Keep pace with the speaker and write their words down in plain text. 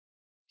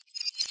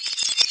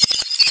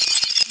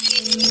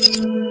Morning,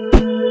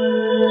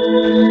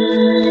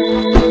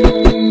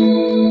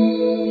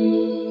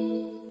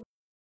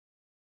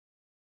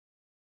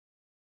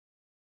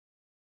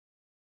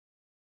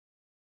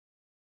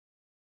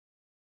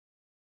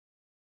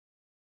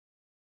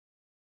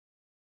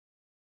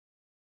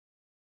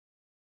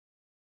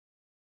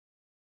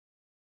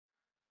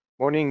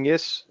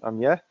 yes, I'm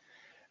here.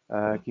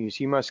 Can you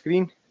see my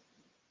screen?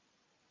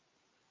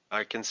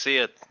 I can see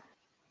it.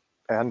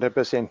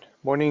 100%.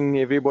 Morning,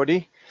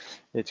 everybody.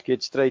 Let's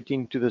get straight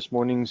into this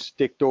morning's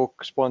Tech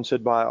Talk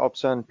sponsored by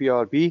IOPSA and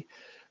PRB.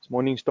 This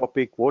morning's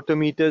topic, water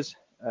meters.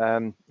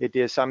 It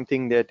is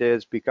something that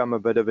has become a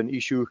bit of an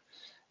issue,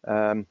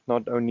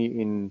 not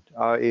only in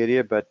our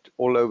area, but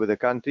all over the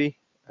country.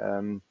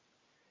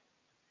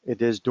 It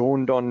has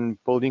dawned on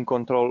Building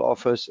Control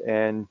Office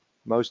and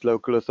most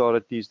local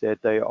authorities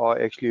that they are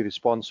actually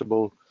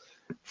responsible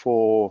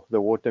for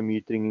the water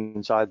metering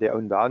inside their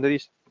own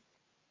boundaries.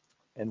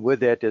 And with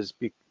that, it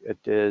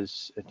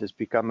has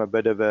become a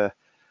bit of a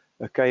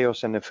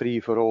chaos and a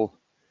free-for-all.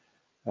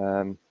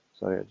 Sorry,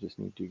 I just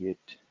need to get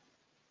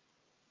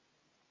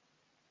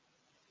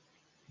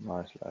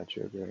my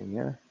slideshow going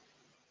here.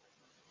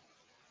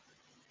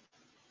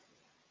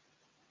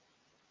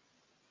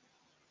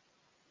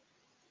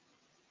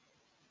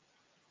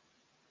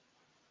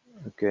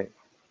 Okay.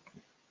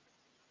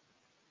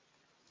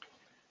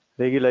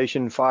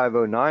 Regulation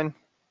 509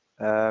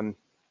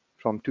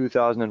 from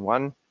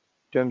 2001, in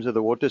terms of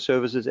the Water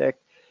Services Act.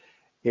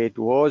 It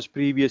was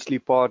previously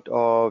part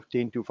of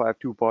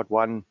 10252 Part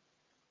 1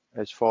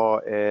 as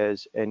far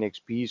as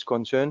Annex B is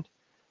concerned,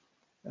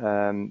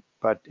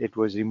 but it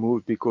was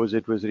removed because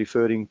it was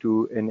referring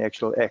to an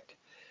actual act.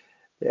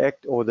 The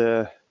act, or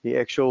the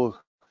actual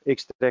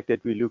extract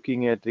that we're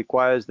looking at,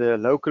 requires the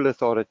local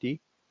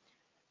authority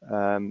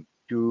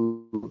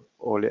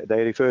or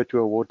they refer to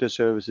a water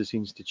services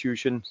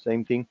institution,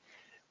 same thing,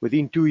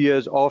 within 2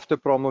 years after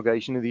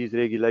promulgation of these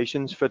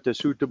regulations, fit a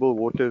suitable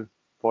water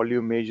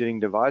volume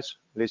measuring device.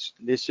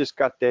 Let's just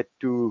cut that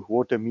to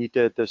water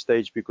meter at this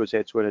stage because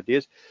that's what it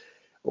is,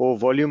 or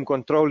volume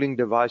controlling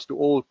device to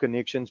all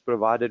connections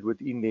provided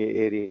within their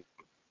area.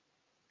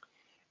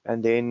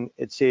 And then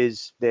it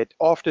says that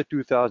after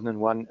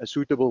 2001, a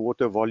suitable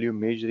water volume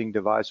measuring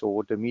device or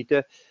water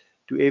meter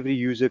to every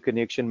user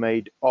connection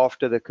made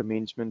after the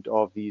commencement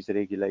of these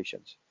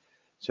regulations.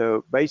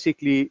 So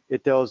basically,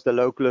 it tells the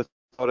local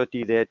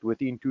authority that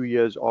within 2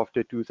 years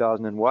after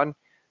 2001,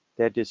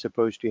 that is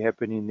supposed to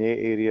happen in their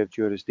area of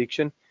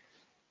jurisdiction.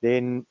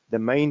 Then the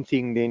main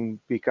thing then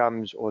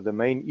becomes, or the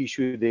main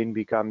issue then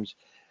becomes,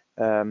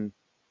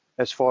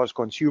 as far as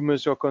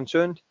consumers are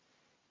concerned,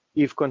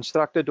 if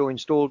constructed or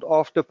installed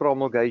after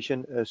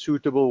promulgation, a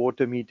suitable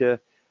water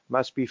meter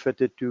must be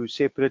fitted to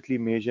separately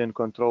measure and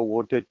control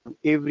water to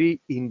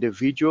every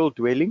individual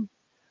dwelling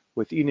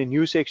within a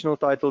new sectional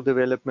title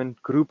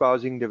development, group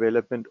housing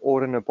development,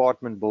 or an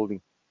apartment building.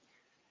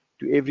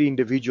 To every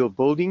individual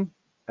building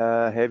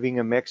having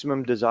a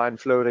maximum design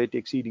flow rate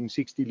exceeding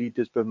 60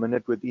 liters per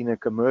minute within a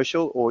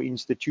commercial or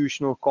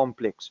institutional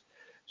complex.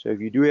 So if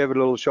you do have a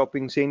little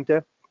shopping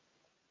center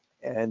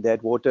and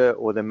that water,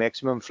 or the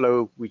maximum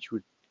flow, which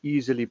would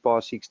easily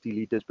pass 60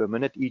 liters per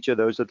minute, each of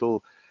those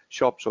little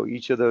shops or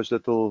each of those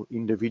little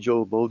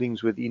individual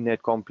buildings within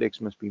that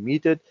complex must be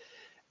metered.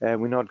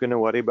 We're not going to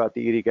worry about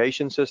the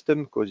irrigation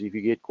system, because if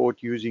you get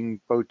caught using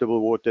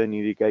potable water in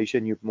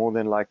irrigation, you'd more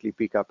than likely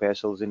pick up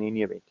hassles in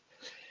any event.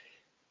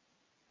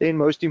 Then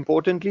most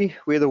importantly,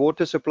 where the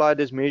water supplied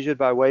is measured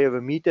by way of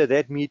a meter,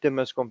 that meter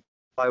must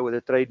comply with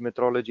the Trade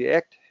Metrology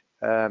Act,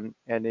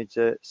 and it's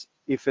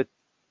if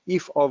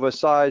of a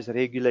size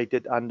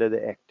regulated under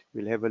the Act.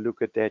 We'll have a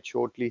look at that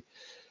shortly.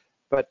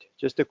 But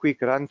just a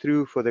quick run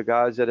through for the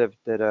guys that have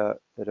why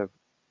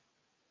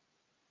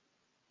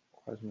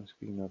is my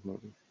screen not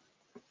moving?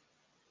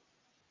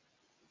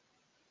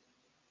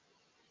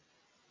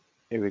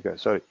 Here we go.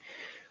 Sorry.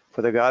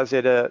 For the guys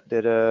that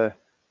are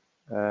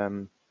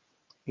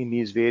in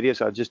these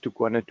various, I just took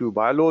 1 or 2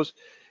 bylaws.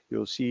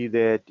 You'll see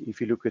that if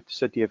you look at the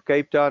City of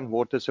Cape Town,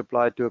 water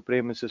supplied to a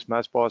premises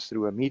must pass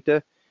through a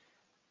meter.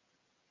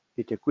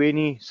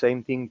 eThekwini,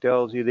 same thing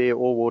tells you there,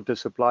 all water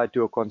supplied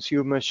to a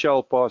consumer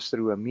shall pass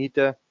through a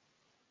meter.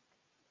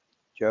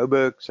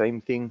 Joburg,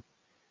 same thing.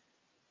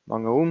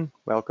 Mangaung,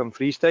 welcome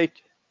Free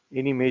State.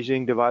 Any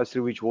measuring device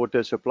through which water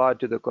is supplied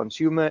to the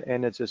consumer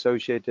and its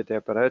associated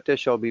apparatus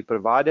shall be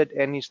provided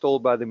and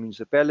installed by the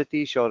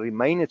municipality, shall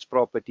remain its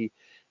property,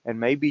 and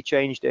may be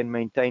changed and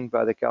maintained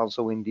by the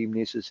council when deemed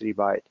necessary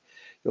by it.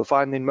 You'll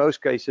find in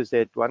most cases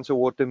that once a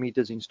water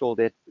meter is installed,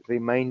 that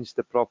remains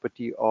the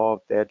property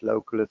of that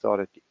local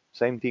authority.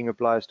 Same thing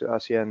applies to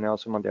us here in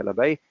Nelson Mandela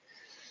Bay.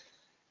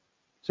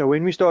 So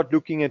when we start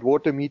looking at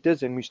water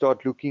meters and we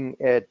start looking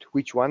at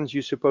which ones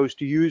you're supposed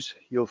to use,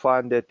 you'll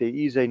find that there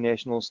is a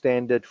national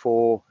standard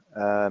for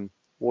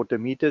water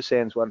meters,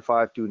 SANS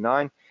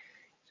 1529.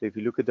 So if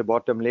you look at the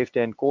bottom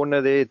left-hand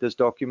corner there, this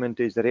document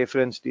is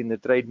referenced in the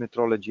Trade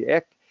Metrology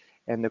Act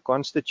and the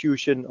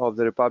Constitution of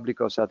the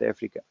Republic of South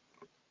Africa.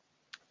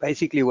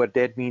 Basically what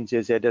that means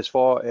is that as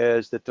far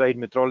as the Trade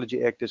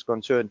Metrology Act is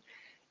concerned,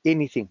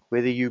 anything,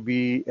 whether you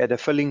be at a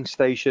filling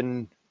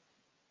station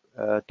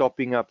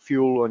topping up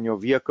fuel on your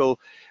vehicle,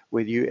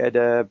 whether you at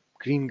a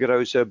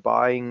greengrocer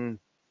buying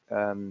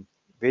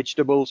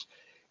vegetables,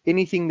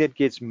 anything that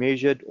gets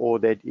measured or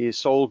that is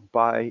sold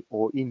by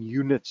or in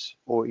units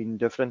or in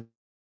different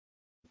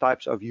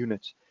types of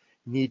units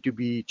need to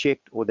be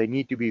checked, or they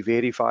need to be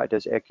verified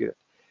as accurate.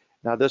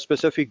 Now, this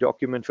specific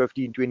document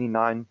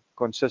 1529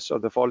 consists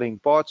of the following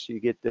parts.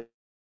 You get the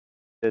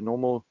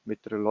normal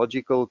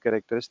meteorological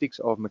characteristics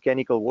of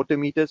mechanical water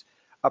meters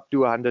up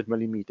to 100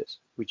 millimeters,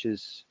 which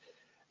is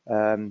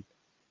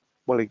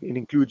well, it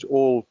includes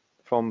all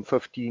from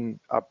 15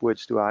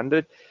 upwards to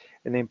 100.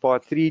 And then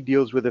part 3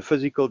 deals with the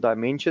physical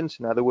dimensions,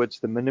 in other words,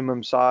 the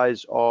minimum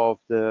size of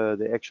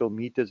the actual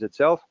meters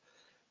itself.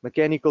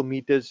 Mechanical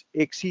meters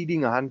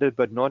exceeding 100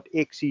 but not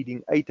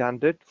exceeding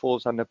 800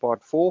 falls under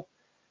part 4.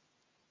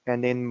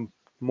 And then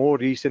more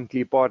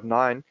recently, part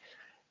 9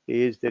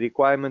 is the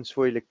requirements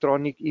for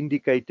electronic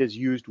indicators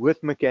used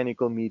with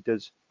mechanical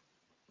meters,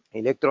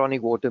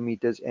 electronic water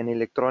meters, and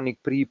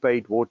electronic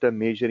prepaid water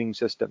measuring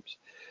systems.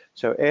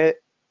 So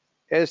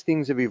as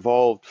things have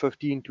evolved,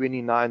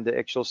 1529, the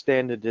actual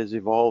standard has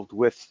evolved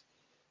with,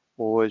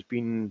 or has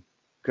been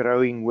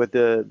growing with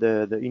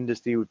the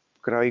industry,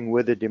 growing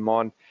with the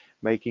demand,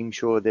 making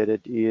sure that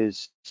it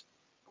is,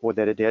 or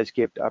that it has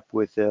kept up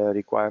with the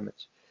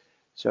requirements.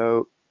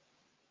 So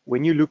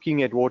when you're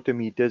looking at water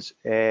meters,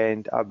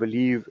 and I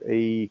believe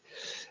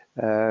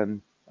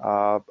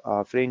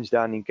our friends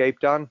down in Cape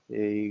Town,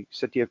 the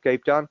city of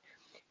Cape Town,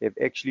 have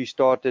actually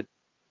started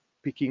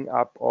picking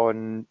up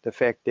on the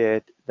fact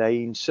that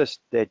they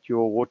insist that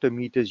your water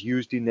meters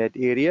used in that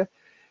area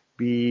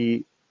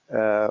be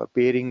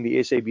bearing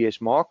the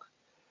SABS mark.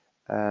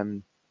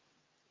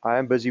 I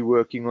am busy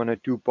working on a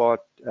 2-part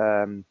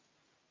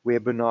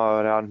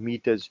webinar around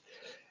meters.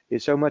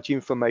 There's so much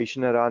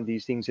information around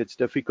these things, it's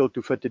difficult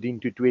to fit it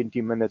into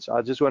 20 minutes.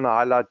 I just want to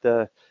highlight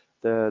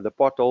the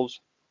potholes,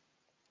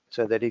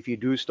 so that if you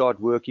do start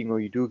working or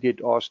you do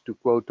get asked to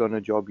quote on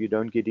a job, you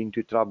don't get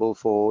into trouble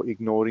for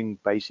ignoring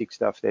basic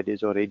stuff that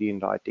is already in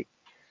writing.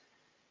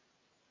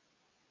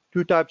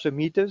 2 types of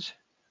meters.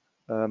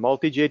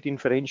 Multi-jet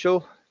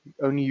inferential,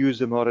 only use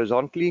them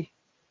horizontally.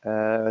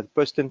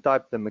 Piston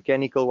type, the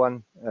mechanical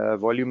one,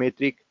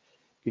 volumetric,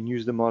 you can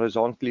use them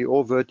horizontally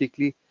or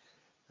vertically.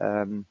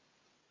 I'm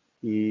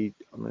going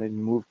to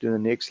move to the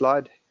next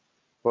slide.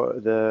 For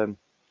the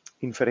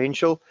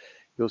inferential,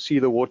 you'll see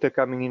the water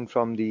coming in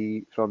from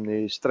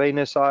the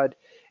strainer side.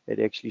 It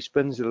actually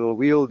spins a little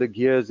wheel. The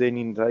gears then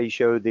in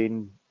ratio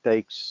then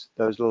takes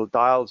those little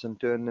dials and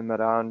turn them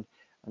around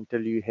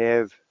until you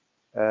have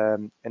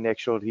an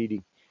actual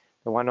reading.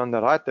 The one on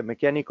the right, the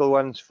mechanical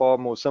one, is far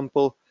more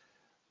simple,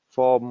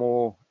 far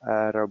more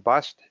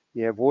robust.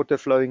 You have water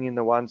flowing in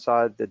the one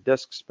side, the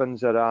disc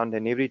spins around,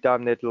 and every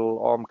time that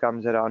little arm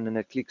comes around and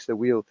it clicks the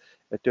wheel,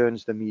 it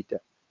turns the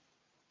meter.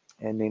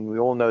 And then we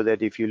all know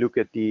that if you look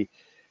at the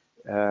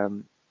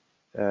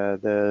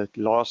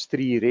last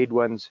 3 red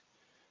ones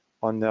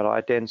on the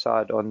right hand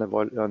side on the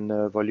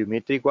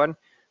volumetric one,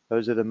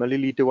 those are the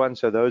milliliter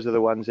ones. So those are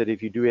the ones that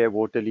if you do have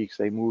water leaks,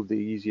 they move the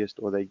easiest,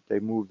 or they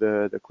move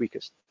the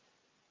quickest.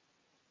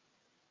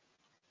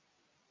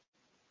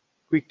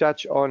 Quick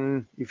touch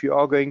on if you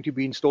are going to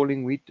be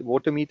installing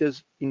water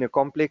meters in a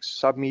complex,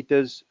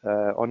 sub-meters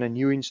on a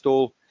new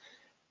install,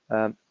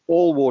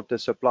 all water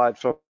supplied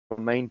from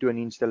main to an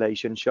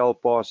installation shall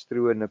pass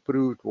through an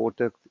approved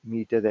water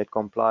meter that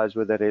complies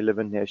with the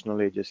relevant national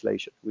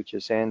legislation, which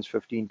is SANS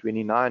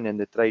 1529 and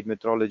the Trade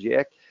Metrology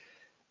Act.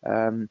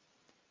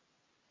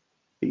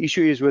 The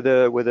issue is with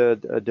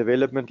a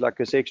development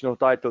like a sectional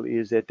title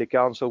is that the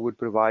council would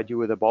provide you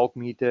with a bulk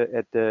meter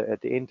at the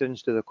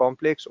entrance to the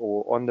complex,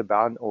 or on the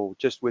bound, or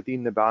just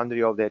within the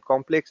boundary of that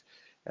complex,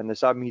 and the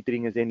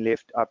sub-metering is then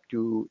left up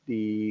to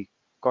the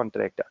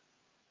contractor.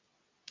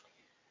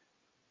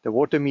 The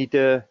water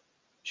meter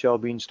shall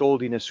be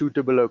installed in a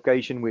suitable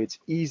location where it's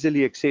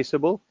easily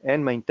accessible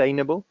and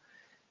maintainable.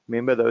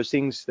 Remember, those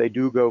things, they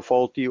do go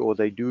faulty or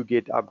they do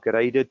get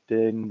upgraded,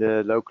 then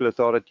the local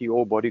authority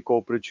or body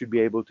corporate should be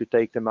able to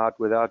take them out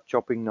without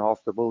chopping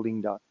half the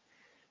building down.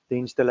 The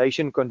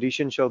installation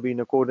conditions shall be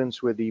in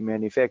accordance with the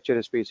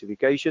manufacturer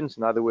specifications.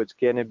 In other words,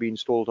 can it be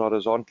installed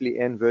horizontally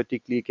and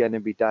vertically? Can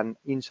it be done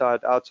inside,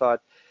 outside?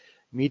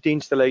 Meter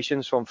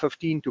installations from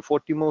 15 to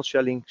 40 mil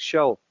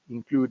shall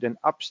include an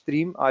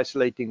upstream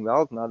isolating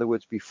valve, in other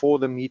words, before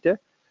the meter.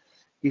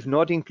 If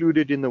not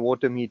included in the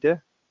water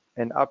meter,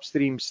 an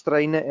upstream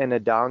strainer and a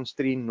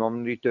downstream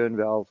non-return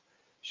valve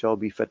shall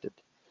be fitted.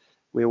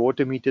 Where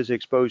water meters are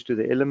exposed to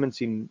the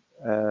elements in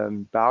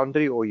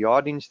boundary or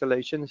yard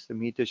installations, the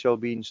meter shall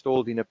be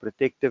installed in a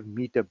protective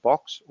meter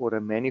box or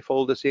a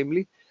manifold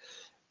assembly,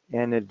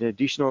 and an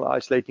additional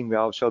isolating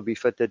valve shall be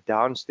fitted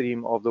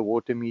downstream of the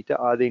water meter,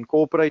 either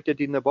incorporated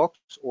in the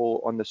box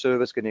or on the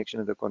service connection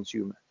of the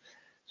consumer.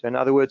 So in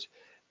other words,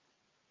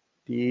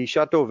 the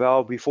shut-off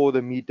valve before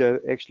the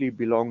meter actually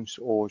belongs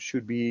or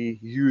should be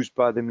used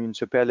by the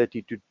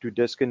municipality to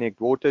disconnect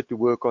water, to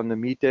work on the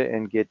meter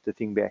and get the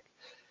thing back.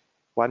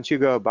 Once you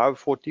go above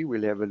 40,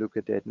 we'll have a look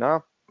at that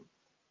now.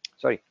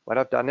 sorry, what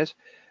I've done is,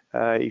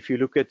 if you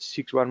look at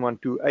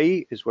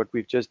 6112A is what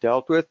we've just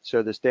dealt with.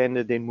 So the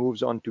standard then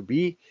moves on to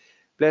B.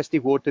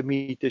 Plastic water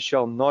meters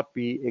shall not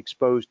be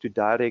exposed to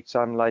direct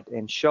sunlight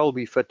and shall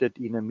be fitted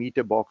in a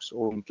meter box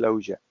or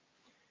enclosure.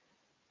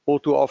 All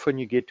too often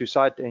you get to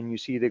site and you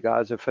see the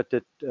guys have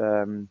fitted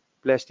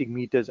plastic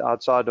meters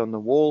outside on the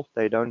wall.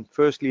 They don't,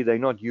 firstly, they're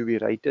not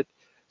UV rated.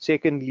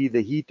 Secondly,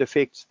 the heat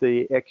affects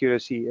the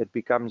accuracy. It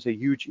becomes a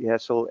huge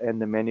hassle and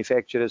the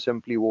manufacturer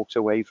simply walks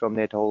away from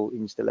that whole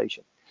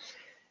installation.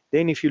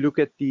 Then if you look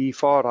at the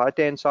far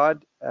right-hand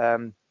side,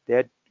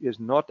 that is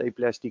not a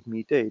plastic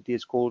meter. It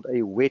is called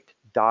a wet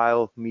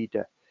dial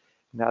meter.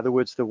 In other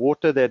words, the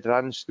water that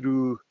runs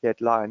through that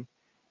line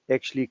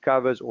actually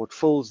covers or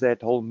fills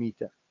that whole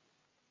meter.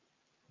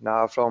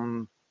 Now,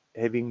 from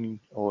having,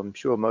 or I'm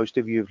sure most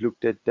of you have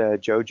looked at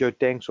JoJo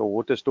tanks or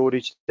water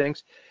storage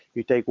tanks,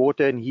 you take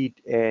water and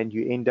heat and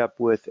you end up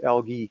with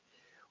algae,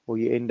 or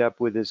you end up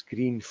with this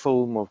green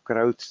film of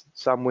growth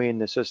somewhere in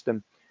the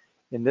system.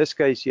 In this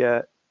case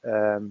here,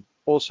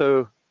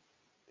 also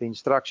the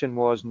instruction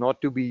was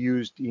not to be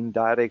used in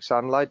direct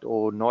sunlight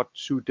or not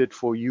suited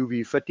for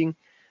UV fitting.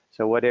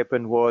 So what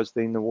happened was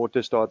then the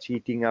water starts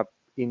heating up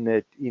in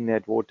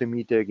that water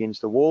meter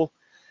against the wall.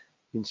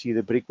 You can see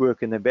the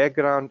brickwork in the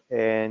background,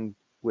 and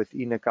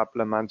within a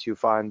couple of months you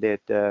find that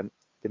the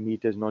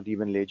meter is not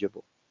even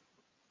legible.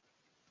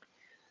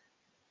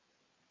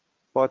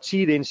 Part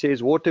C then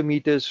says water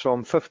meters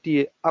from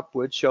 50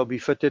 upwards shall be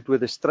fitted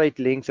with a straight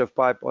length of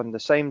pipe on the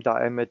same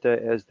diameter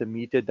as the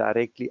meter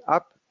directly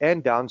up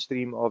and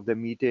downstream of the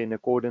meter in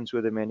accordance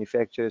with the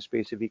manufacturer's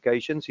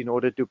specifications in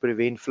order to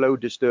prevent flow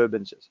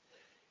disturbances.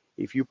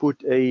 If you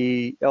put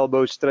a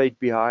elbow straight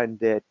behind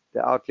that,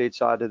 the outlet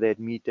side of that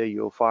meter,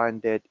 you'll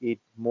find that it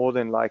more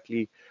than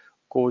likely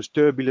caused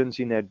turbulence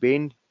in that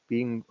bend,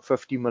 being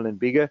 50 mil and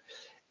bigger,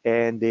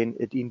 and then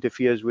it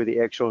interferes with the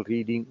actual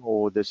reading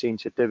or the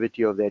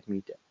sensitivity of that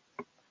meter.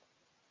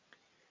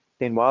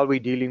 Then while we're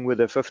dealing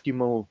with a 50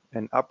 mil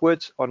and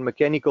upwards, on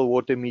mechanical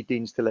water meter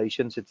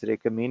installations, it's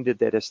recommended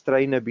that a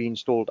strainer be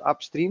installed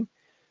upstream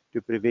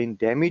to prevent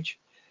damage,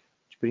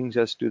 which brings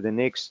us to the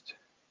next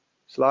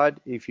slide.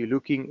 If you're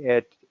looking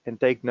at, and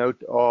take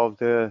note of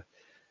the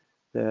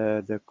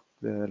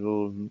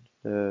little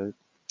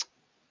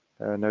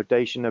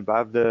notation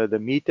above the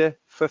meter,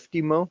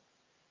 50 mil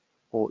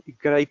or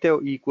greater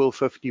or equal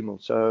 50 mil.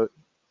 So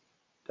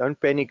don't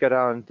panic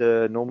around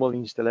the normal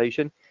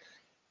installation.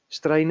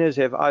 Strainers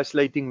have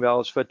isolating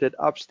valves fitted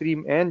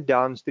upstream and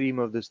downstream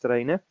of the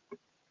strainer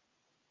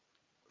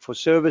for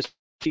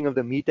servicing of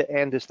the meter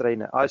and the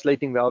strainer.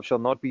 Isolating valves shall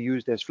not be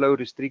used as flow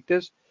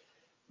restrictors.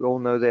 We all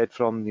know that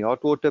from the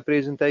hot water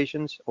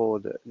presentations or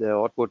the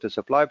hot water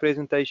supply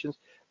presentations.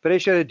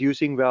 Pressure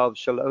reducing valves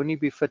shall only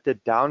be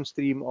fitted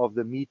downstream of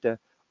the meter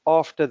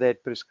after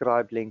that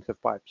prescribed length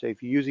of pipe. So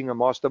if you're using a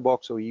master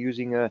box or you're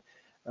using a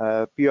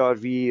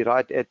PRV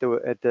right at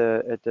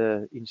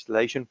the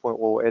installation point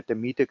or at the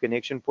meter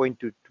connection point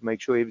to make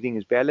sure everything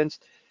is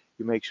balanced,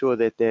 you make sure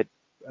that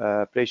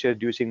that pressure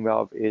reducing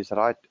valve is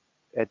right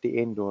at the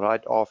end or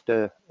right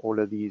after all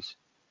of these.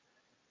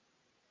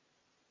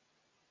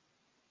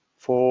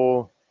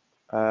 For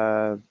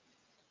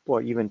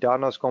or even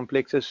townhouse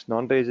complexes,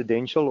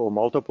 non-residential or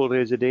multiple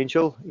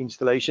residential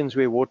installations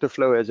where water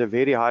flow has a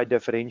very high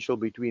differential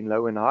between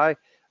low and high,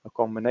 a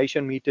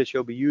combination meter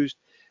shall be used.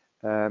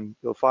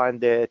 You'll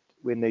find that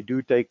when they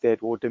do take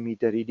that water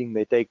meter reading,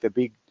 they take the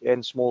big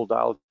and small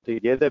dial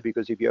together,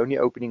 because if you're only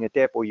opening a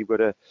tap or you've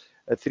got a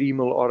 3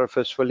 mil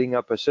orifice filling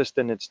up a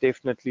cistern, it's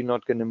definitely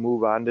not going to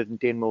move a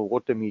 110 mil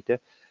water meter.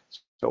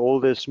 So all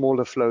the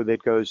smaller flow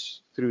that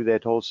goes through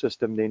that whole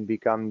system then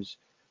becomes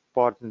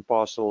part and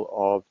parcel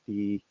of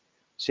the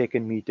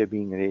second meter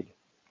being read.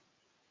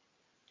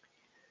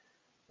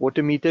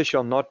 Water meters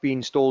shall not be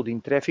installed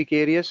in traffic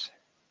areas.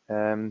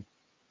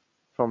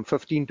 From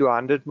 15 to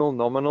 100 mil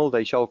nominal,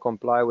 they shall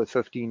comply with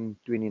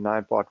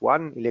 1529 part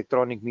 1.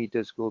 Electronic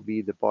meters will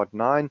be the part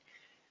 9.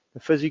 The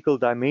physical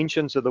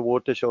dimensions of the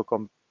water shall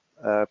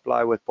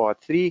comply with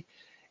part 3.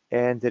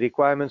 And the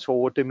requirements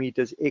for water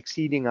meters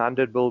exceeding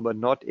 100 mil but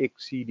not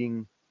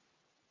exceeding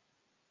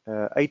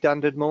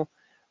 800 mil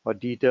are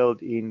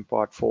detailed in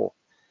part 4.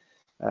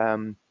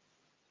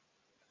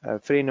 A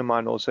friend of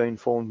mine also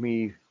informed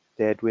me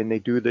that when they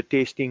do the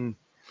testing,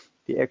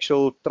 the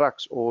actual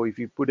trucks, or if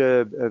you put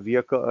a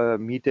vehicle, a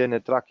meter in a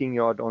trucking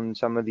yard on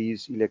some of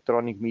these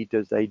electronic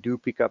meters, they do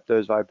pick up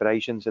those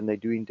vibrations and they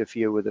do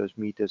interfere with those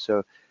meters.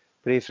 So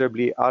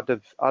preferably out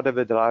of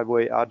a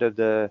driveway, out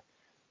of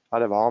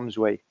harm's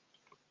way.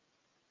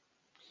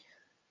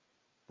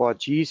 Part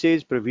G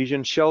says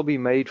provision shall be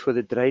made for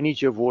the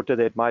drainage of water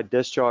that might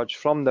discharge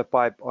from the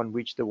pipe on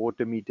which the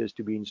water meter is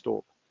to be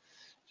installed.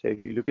 So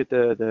if you look at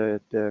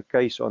the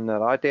case on the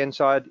right hand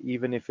side,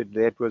 even if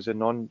that was a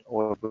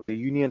a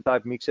union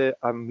type meter,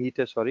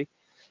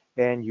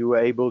 and you were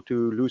able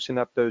to loosen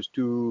up those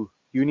two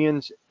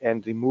unions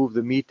and remove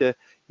the meter,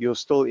 you'll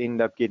still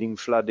end up getting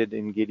flooded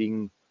and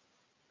getting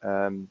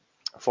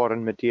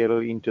foreign material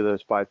into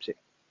those pipes.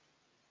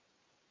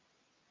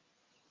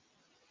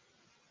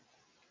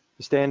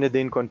 The standard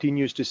then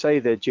continues to say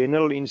that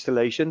general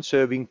installation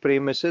serving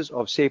premises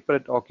of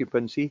separate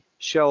occupancy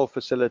shall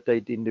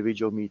facilitate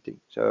individual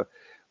meeting. So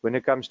when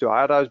it comes to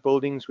high-rise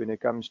buildings, when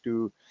it comes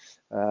to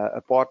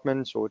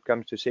apartments, or it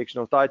comes to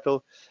sectional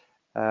title,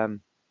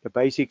 the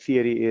basic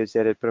theory is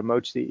that it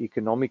promotes the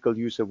economical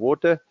use of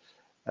water.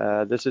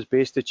 This is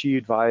best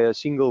achieved via a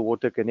single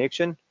water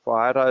connection. For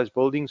high-rise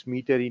buildings,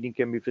 meter reading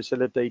can be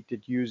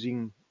facilitated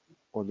using,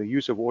 or the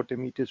use of water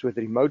meters with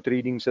remote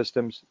reading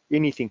systems,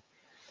 anything.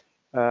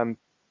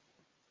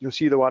 You'll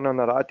see the one on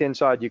the right-hand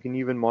side. You can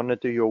even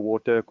monitor your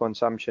water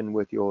consumption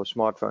with your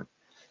smartphone.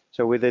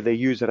 So whether they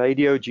use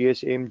radio,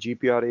 GSM,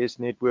 GPRS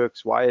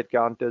networks, wired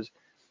counters,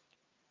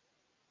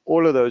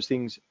 all of those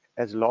things,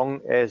 as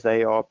long as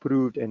they are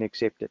approved and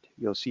accepted.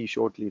 You'll see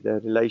shortly the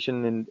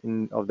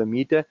relation of the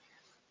meter.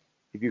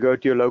 If you go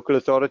to your local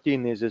authority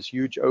and there's this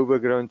huge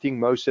overgrown thing,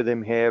 most of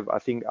them have, I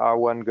think our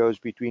one goes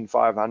between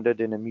 500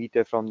 and a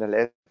meter from the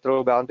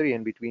lateral boundary,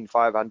 and between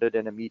 500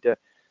 and a meter.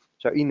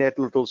 So in that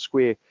little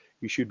square,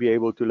 you should be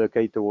able to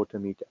locate the water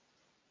meter.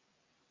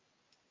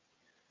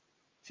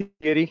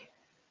 Theory,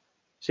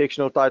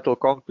 sectional title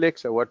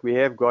complex. So what we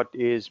have got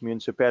is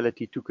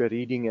municipality took a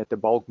reading at the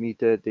bulk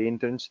meter at the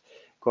entrance,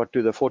 got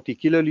to the 40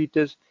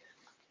 kiloliters.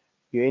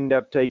 You end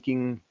up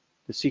taking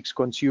the 6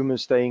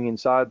 consumers staying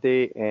inside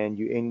there, and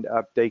you end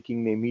up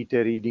taking their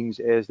meter readings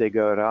as they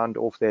go around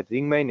off that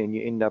ring main, and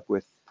you end up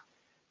with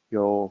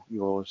your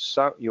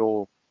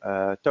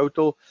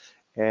total,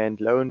 and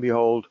lo and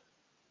behold,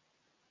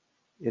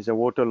 is a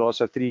water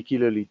loss of 3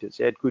 kiloliters.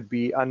 That could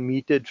be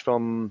unmetered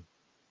from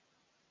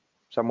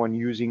someone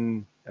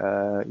using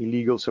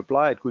illegal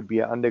supply. It could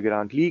be an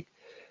underground leak.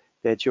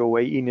 That's your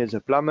way in as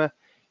a plumber.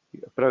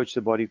 You approach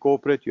the body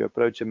corporate, you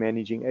approach the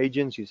managing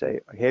agents, you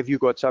say, have you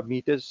got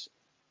sub-meters,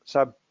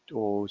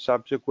 or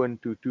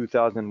subsequent to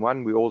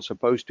 2001? We're all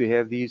supposed to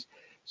have these.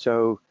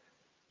 So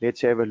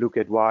let's have a look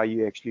at why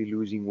you're actually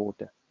losing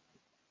water.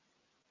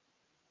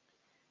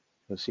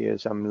 You'll see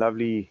some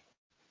lovely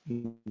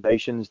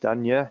installations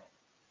done here.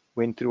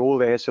 Went through all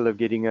the hassle of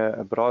getting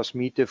a brass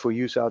meter for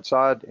use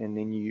outside, and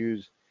then you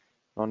use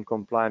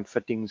non-compliant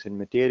fittings and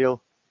material.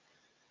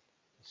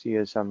 See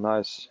here's some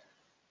nice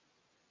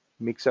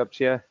mix-ups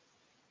here.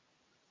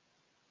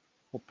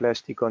 Or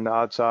plastic on the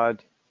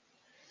outside.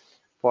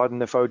 Pardon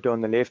the photo on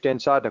the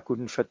left-hand side. I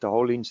couldn't fit the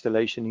whole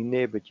installation in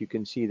there, but you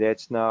can see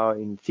that's now,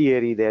 in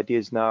theory, that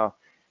is now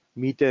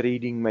meter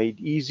reading made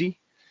easy.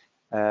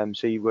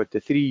 So you've got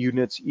the 3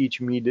 units, each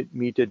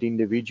metered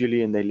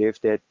individually, and they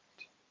left that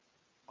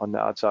on the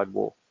outside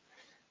wall.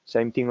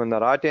 Same thing on the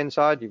right-hand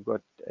side. You've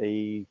got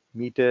a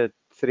meter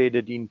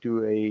threaded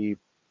into a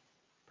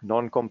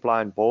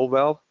non-compliant ball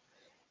valve,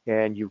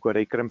 and you've got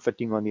a crimp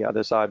fitting on the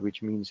other side,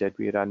 which means that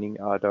we're running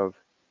out of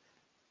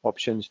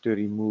options to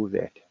remove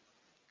that.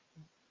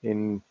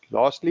 And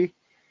lastly,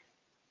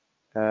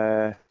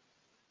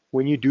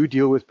 when you do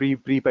deal with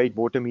prepaid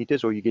water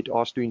meters, or you get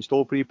asked to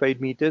install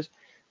prepaid meters,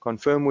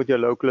 confirm with your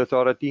local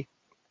authority.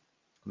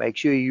 Make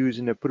sure you use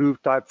an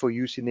approved type for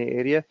use in the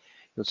area.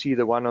 You'll see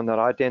the one on the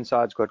right-hand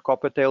side's got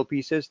copper tail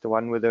pieces. The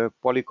one with the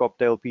polycop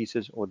tail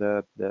pieces, or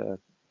the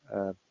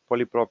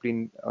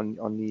polypropylene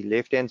on the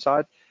left-hand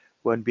side,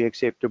 won't be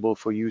acceptable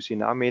for use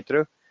in our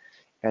metro.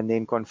 And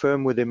then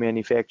confirm with the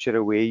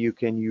manufacturer where you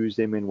can use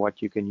them and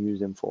what you can use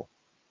them for.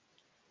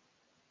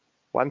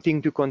 One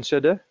thing to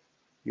consider,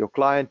 your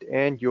client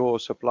and your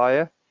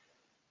supplier,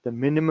 the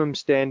minimum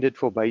standard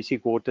for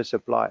basic water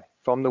supply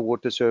from the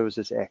Water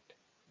Services Act,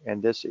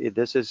 and this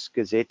is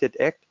Gazetted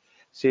Act,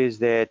 says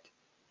that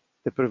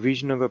the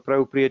provision of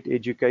appropriate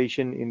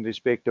education in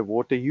respect of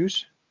water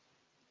use,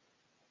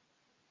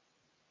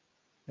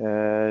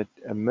 a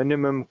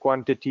minimum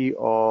quantity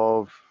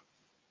of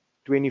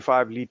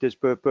 25 liters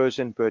per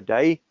person per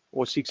day,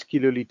 or 6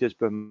 kiloliters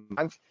per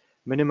month,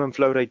 minimum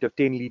flow rate of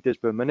 10 liters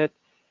per minute,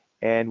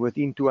 and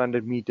within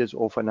 200 meters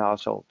of an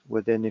household,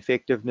 with an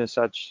effectiveness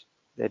such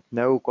that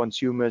no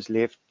consumers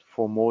left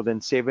for more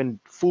than 7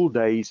 full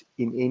days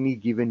in any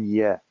given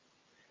year.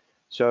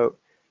 So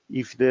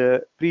if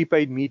the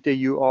prepaid meter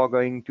you are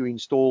going to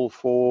install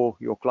for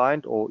your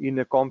client or in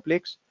a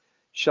complex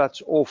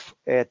shuts off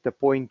at the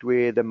point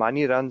where the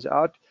money runs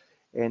out,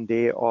 and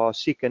there are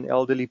sick and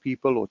elderly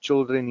people or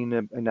children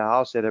in a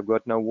house that have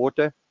got no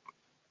water,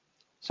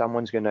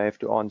 someone's going to have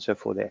to answer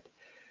for that.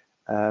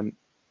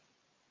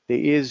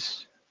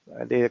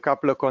 There are a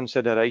couple of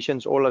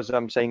considerations. All as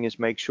I'm saying is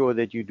make sure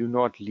that you do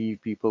not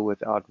leave people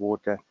without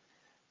water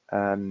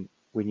when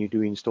you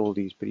do install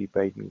these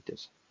prepaid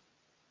meters.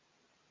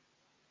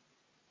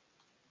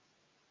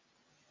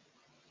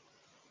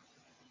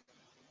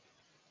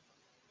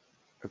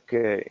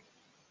 Okay.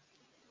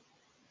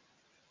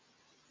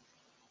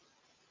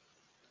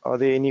 Are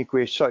there any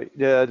questions?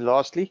 Sorry,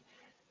 lastly,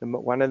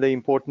 one of the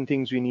important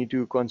things we need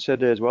to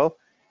consider as well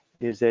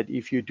is that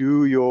if you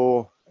do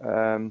your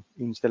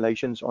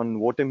installations on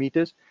water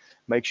meters,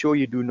 make sure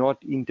you do not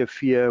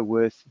interfere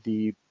with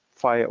the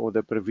fire or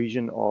the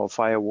provision of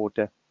fire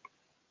water.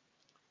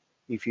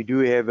 If you do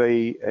have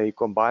a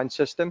combined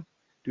system,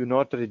 do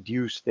not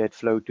reduce that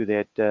flow to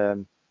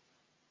that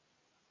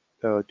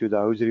to the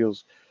hose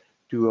reels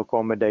to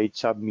accommodate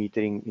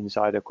sub-metering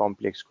inside a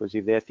complex, because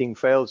if that thing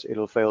fails,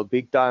 it'll fail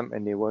big time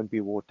and there won't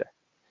be water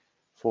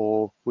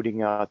for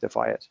putting out the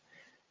fires.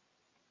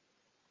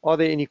 Are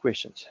there any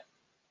questions?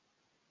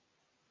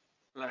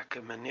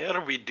 Lekker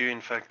meneer, we do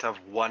in fact have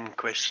one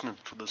question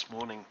for this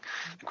morning.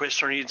 The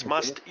question reads,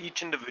 must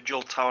each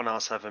individual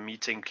townhouse have a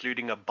meter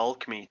including a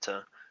bulk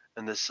meter?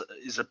 And this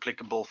is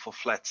applicable for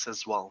flats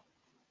as well.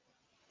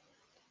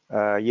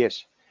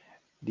 Yes.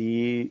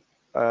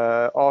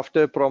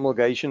 After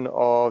promulgation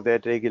of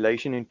that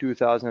regulation in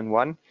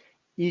 2001,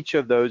 each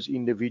of those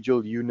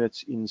individual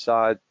units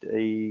inside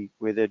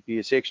whether it be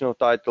a sectional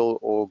title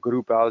or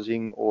group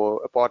housing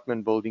or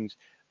apartment buildings,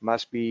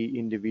 must be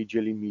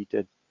individually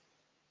metered.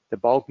 The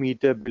bulk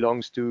meter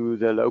belongs to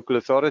the local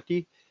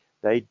authority.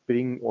 They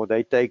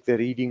take the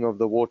reading of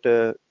the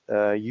water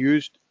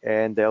used,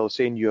 and they'll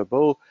send you a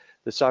bill.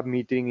 The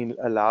sub-metering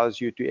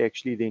allows you to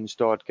actually then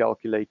start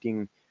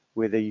calculating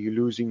whether you're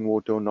losing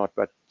water or not.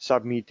 But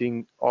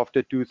sub-metering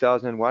after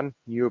 2001,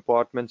 new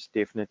apartments,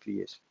 definitely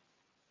yes.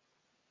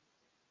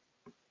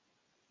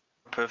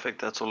 Perfect.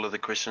 That's all of the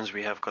questions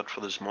we have got for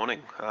this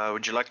morning.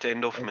 Would you like to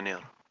end off, Meneer?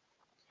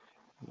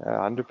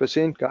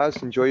 100%,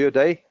 guys. Enjoy your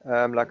day.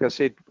 Like I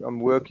said, I'm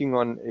working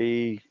on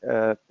a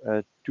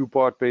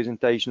two-part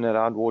presentation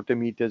around water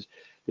meters.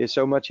 There's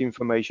so much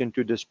information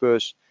to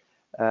disperse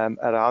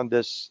around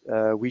this,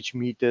 which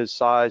meters,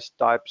 size,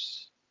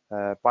 types,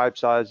 pipe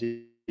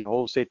sizes, the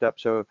whole setup.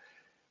 So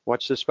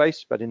watch the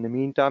space. But in the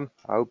meantime,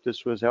 I hope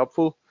this was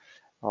helpful.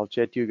 I'll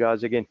chat to you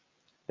guys again.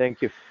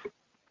 Thank you.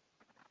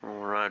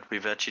 All right,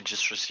 we've actually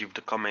just received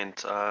a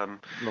comment.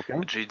 Okay.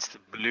 It reads, the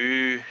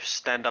blue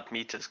stand-up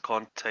meters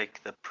can't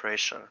take the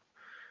pressure.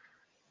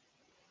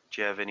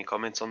 Do you have any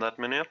comments on that,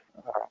 Meneer?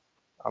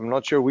 I'm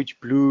not sure which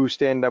blue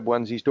stand-up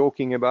ones he's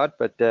talking about,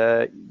 but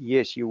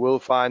yes, you will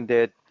find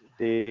that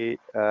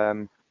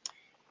when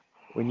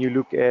you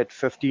look at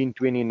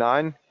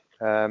 1529,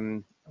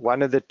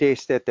 one of the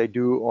tests that they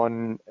do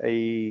on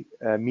a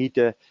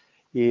meter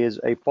is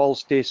a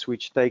pulse test,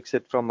 which takes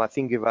it from, I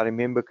think if I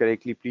remember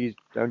correctly, please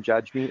don't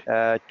judge me,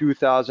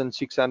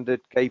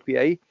 2,600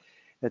 kPa.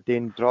 It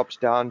then drops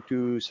down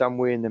to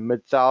somewhere in the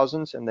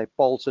mid-thousands, and they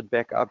pulse it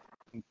back up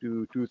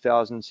to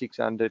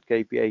 2,600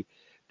 kPa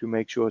to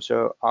make sure.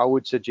 So I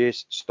would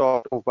suggest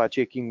start off by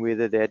checking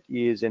whether that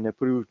is an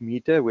approved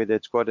meter, whether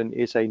it's got an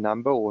SA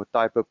number or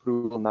type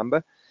approval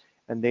number,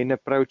 and then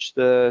approach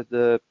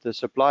the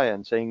supplier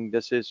and saying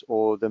this is,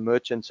 or the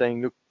merchant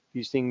saying, look,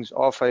 these things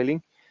are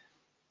failing.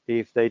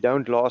 If they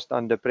don't last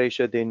under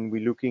pressure, then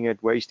we're looking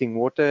at wasting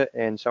water,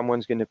 and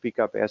someone's going to pick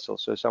up hassle.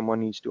 So someone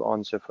needs to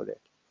answer for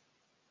that.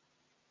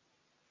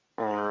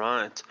 All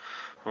right.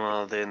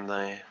 Well, then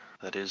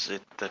that is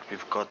it that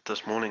we've got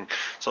this morning.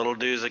 So what I'll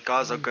do is,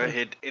 guys, I'll go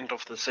ahead, end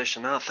off the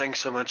session now. Thanks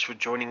so much for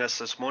joining us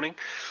this morning.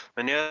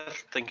 Meneer,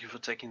 thank you for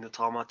taking the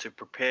time out to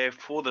prepare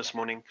for this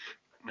morning.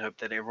 I hope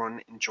that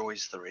everyone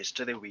enjoys the rest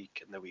of their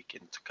week and the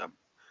weekend to come.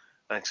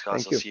 Thanks,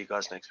 guys. I'll see you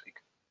guys next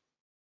week.